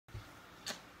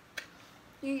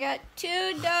You got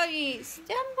two doggies.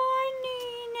 Good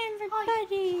morning,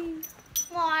 everybody.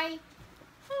 Why?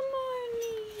 Good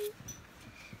morning.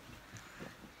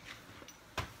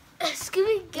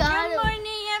 Scooby got Good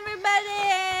morning, everybody.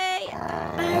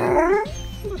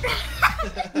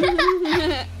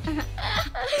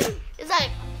 It's like,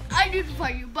 I need to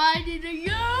find you, but I need a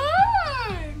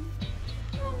yarn.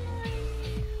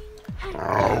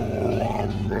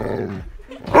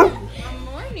 Good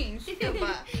morning,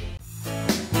 Scuba.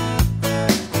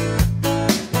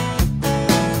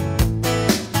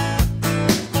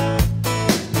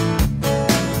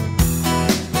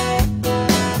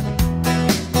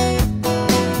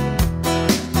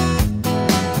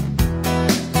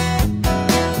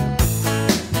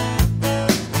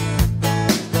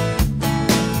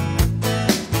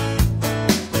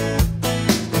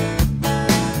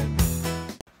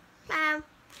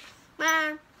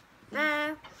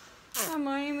 Good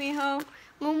morning, mijo.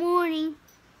 Good morning.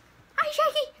 Hi,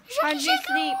 Shaggy. How'd you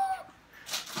sleep?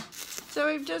 So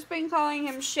we've just been calling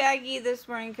him Shaggy this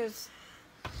morning because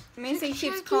Mason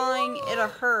keeps calling it a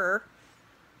her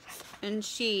and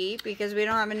she because we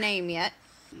don't have a name yet.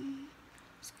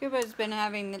 Scuba's been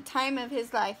having the time of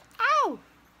his life. Ow!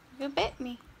 You bit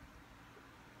me.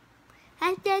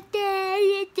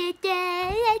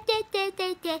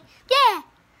 Yeah.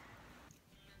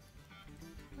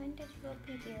 When did you go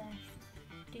pee-pee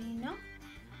last? Do you know?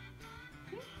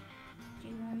 Do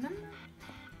you remember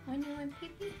when you went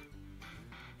pee-pee?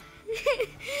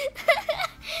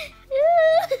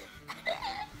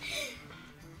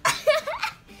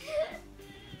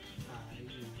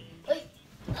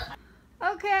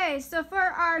 Okay, so for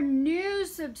our new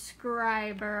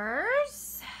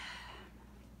subscribers,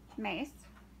 Mace,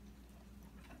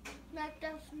 Let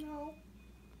us know.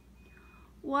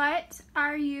 what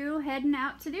are you heading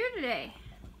out to do today?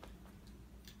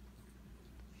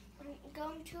 I'm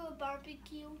going to a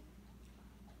barbecue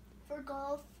for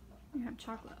golf. You have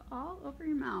chocolate all over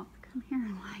your mouth. Come here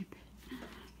and wipe it.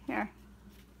 Here.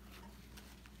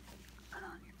 Put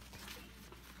on your-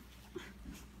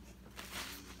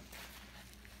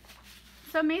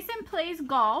 So Mason plays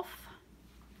golf.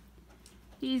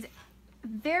 He's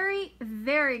very,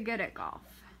 very good at golf.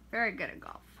 Very good at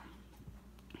golf.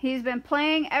 He's been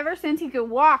playing ever since he could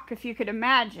walk, if you could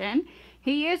imagine.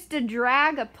 He used to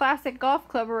drag a plastic golf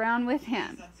club around with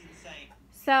him. That's insane.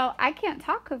 So I can't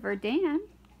talk over Dan.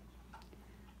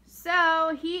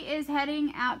 So he is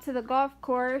heading out to the golf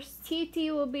course.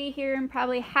 TT will be here in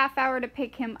probably a half hour to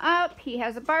pick him up. He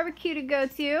has a barbecue to go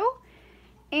to.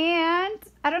 And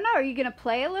I don't know, are you going to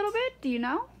play a little bit? Do you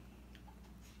know?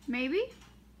 Maybe?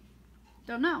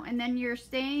 Don't know. And then you're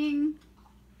staying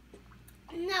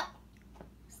No.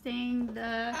 staying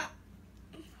the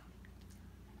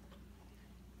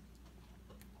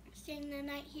Staying the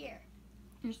night here.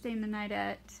 you're staying the night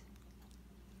at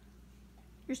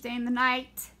You're staying the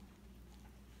night.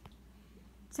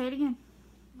 Say it again.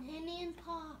 Nanny and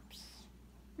Pops.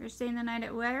 You're staying the night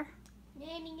at where?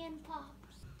 Nanny and Pops.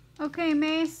 Okay,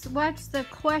 Mace, what's the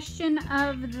question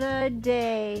of the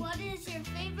day? What is your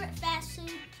favorite fast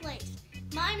food place?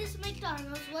 Mine is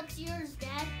McDonald's. What's yours,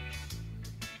 Dad?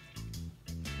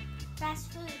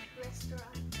 Fast food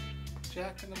restaurant.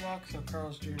 Jack in the Box or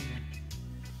Carl's Jr.?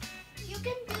 You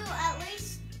can do at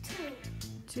least 2.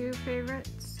 2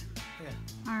 favorites? Yeah.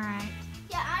 All right.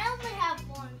 Yeah, I only have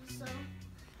 1, so.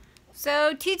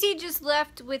 So TT just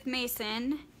left with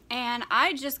Mason, and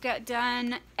I just got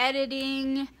done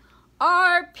editing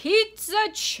our pizza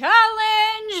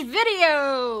challenge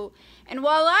video. And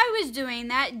while I was doing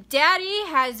that, Daddy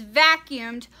has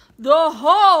vacuumed the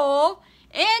whole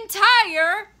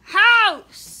entire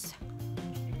house.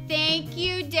 Thank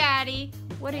you, Daddy.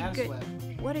 What a And good, swept.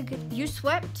 what a good, you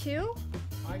swept too?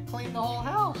 I cleaned the whole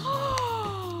house.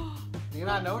 Do you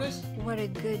not notice? What a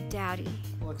good daddy.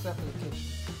 Well, except for the kitchen.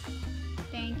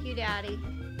 Thank you, Daddy.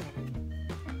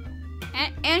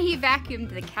 And he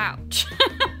vacuumed the couch.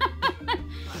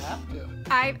 I have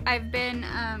to. I've been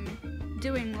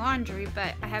doing laundry,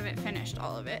 but I haven't finished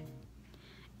all of it.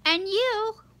 And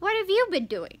you, what have you been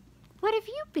doing? What have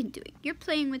you been doing? You're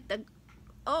playing with the...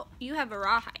 Oh, you have a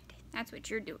rawhide. That's what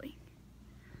you're doing.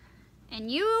 And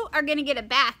you are going to get a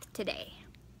bath today.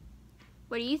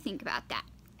 What do you think about that?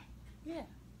 Yeah.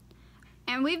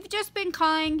 And we've just been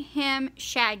calling him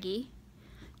Shaggy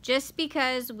just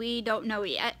because we don't know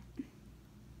yet.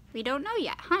 We don't know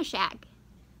yet, huh, Shag?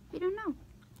 We don't know.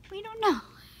 We don't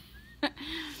know.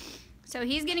 So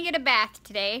he's going to get a bath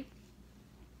today.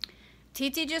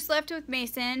 TT just left with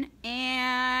Mason,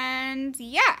 and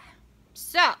yeah.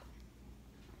 So,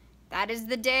 that is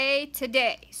the day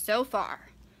today so far.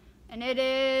 And it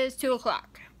is 2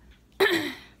 o'clock.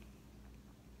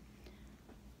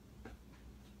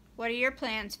 What are your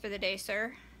plans for the day,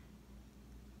 sir?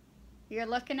 You're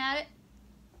looking at it?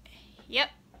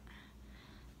 Yep.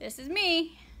 This is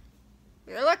me.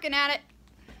 We're looking at it.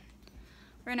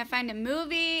 We're gonna find a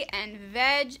movie and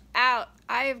veg out.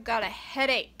 I've got a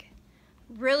headache.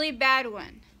 Really bad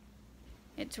one.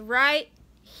 It's right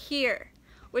here,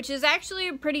 which is actually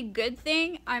a pretty good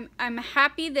thing. I'm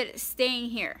happy that it's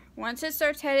staying here. Once it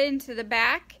starts heading to the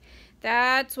back,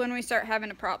 that's when we start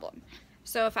having a problem.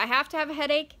 So if I have to have a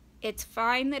headache, it's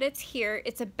fine that it's here.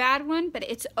 It's a bad one, but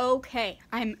it's okay.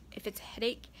 If it's a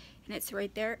headache and it's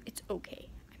right there, it's okay.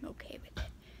 I'm okay with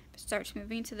it. If it starts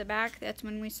moving to the back, that's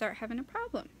when we start having a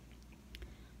problem.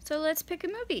 So let's pick a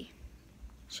movie,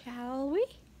 shall we?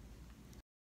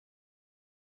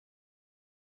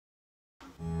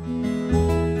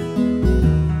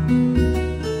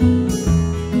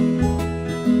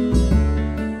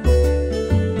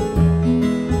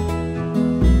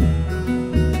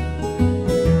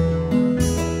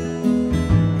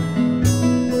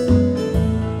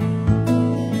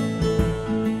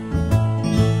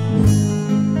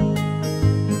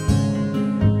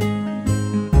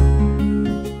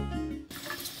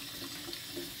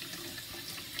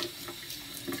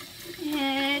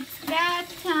 It's that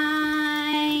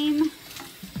time.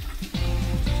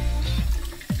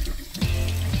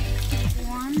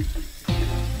 One.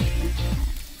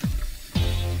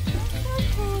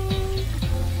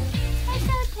 That's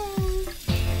okay.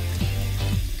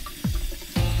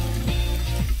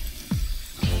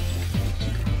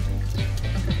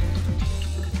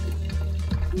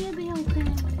 You'll be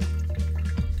okay.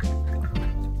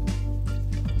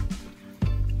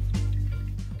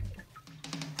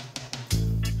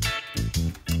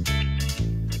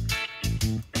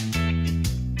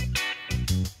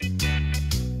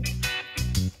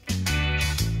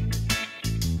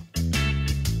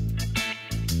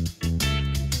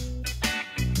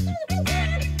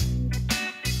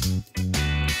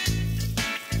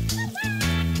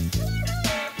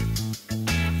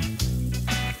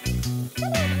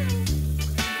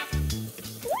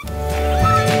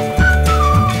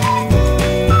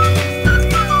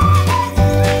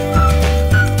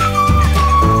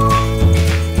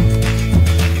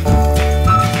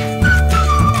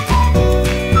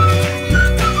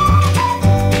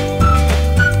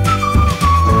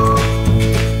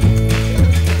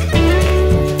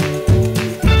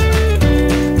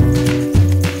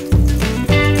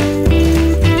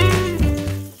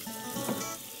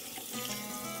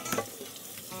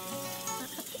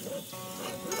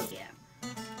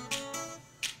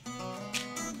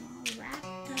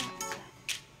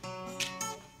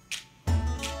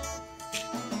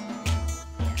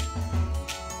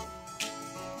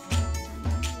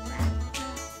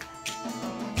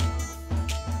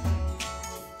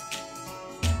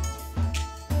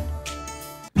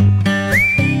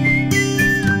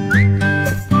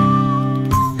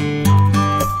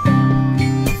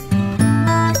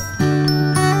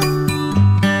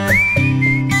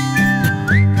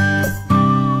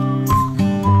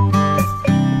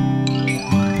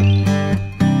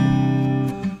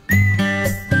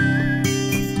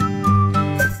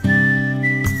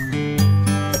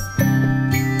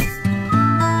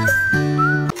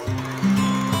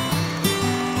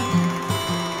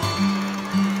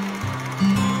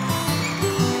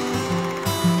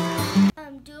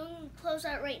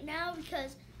 Closeout right now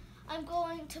because I'm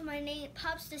going to my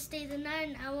pops to stay the night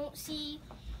and I won't see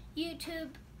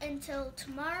YouTube until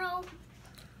tomorrow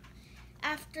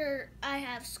after I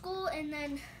have school, and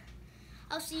then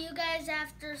I'll see you guys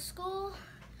after school,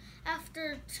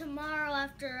 after tomorrow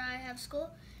after I have school.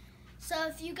 So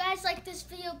if you guys like this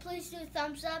video, please do a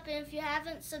thumbs up, and if you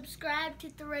haven't subscribed,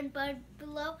 hit the red button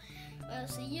below. I'll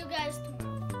see you guys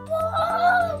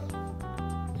tomorrow.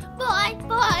 Bye. Bye.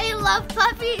 I love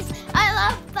puppies. I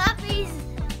love puppies.